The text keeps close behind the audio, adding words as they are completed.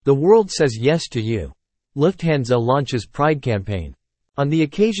The world says yes to you. Lufthansa launches Pride campaign. On the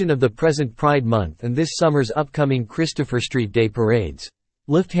occasion of the present Pride Month and this summer's upcoming Christopher Street Day parades,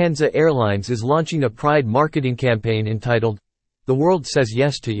 Lufthansa Airlines is launching a Pride marketing campaign entitled, "The World Says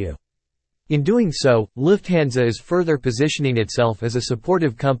Yes to You." In doing so, Lufthansa is further positioning itself as a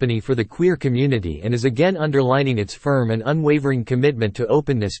supportive company for the queer community and is again underlining its firm and unwavering commitment to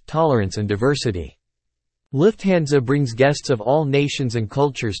openness, tolerance and diversity. Lufthansa brings guests of all nations and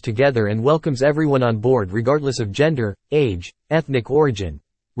cultures together and welcomes everyone on board regardless of gender, age, ethnic origin,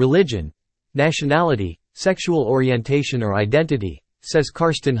 religion, nationality, sexual orientation or identity, says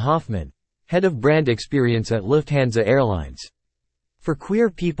Karsten Hoffmann, head of brand experience at Lufthansa Airlines. For queer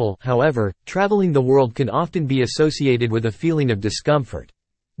people, however, traveling the world can often be associated with a feeling of discomfort.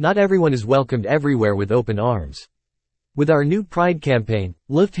 Not everyone is welcomed everywhere with open arms. With our new Pride campaign,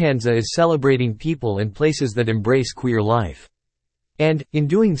 Lufthansa is celebrating people and places that embrace queer life. And, in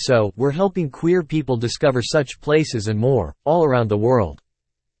doing so, we're helping queer people discover such places and more, all around the world.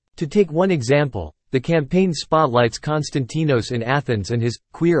 To take one example, the campaign spotlights Konstantinos in Athens and his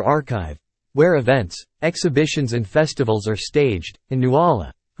Queer Archive, where events, exhibitions and festivals are staged, and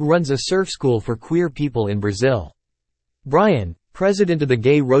Nuala, who runs a surf school for queer people in Brazil. Brian, president of the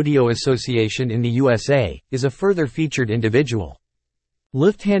Gay Rodeo Association in the USA, is a further featured individual.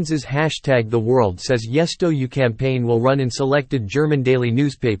 Lufthansa's #The World Says Yes to You campaign will run in selected German daily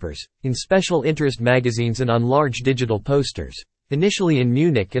newspapers, in special interest magazines and on large digital posters, initially in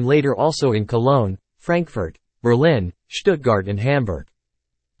Munich and later also in Cologne, Frankfurt, Berlin, Stuttgart and Hamburg.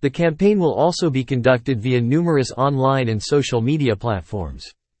 The campaign will also be conducted via numerous online and social media platforms.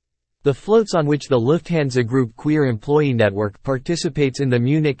 The floats on which the Lufthansa Group Queer Employee Network participates in the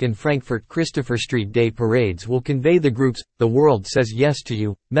Munich and Frankfurt Christopher Street Day parades will convey the group's "The World Says Yes to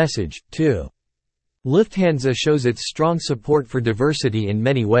You" message, too. Lufthansa shows its strong support for diversity in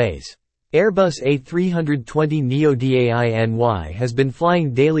many ways. Airbus A320neo DAINY has been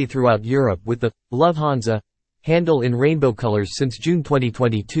flying daily throughout Europe with the Lufthansa handle in rainbow colors since June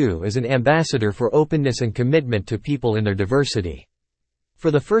 2022 as an ambassador for openness and commitment to people in their diversity. For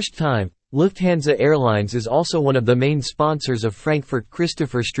the first time, Lufthansa Airlines is also one of the main sponsors of Frankfurt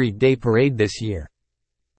Christopher Street Day Parade this year.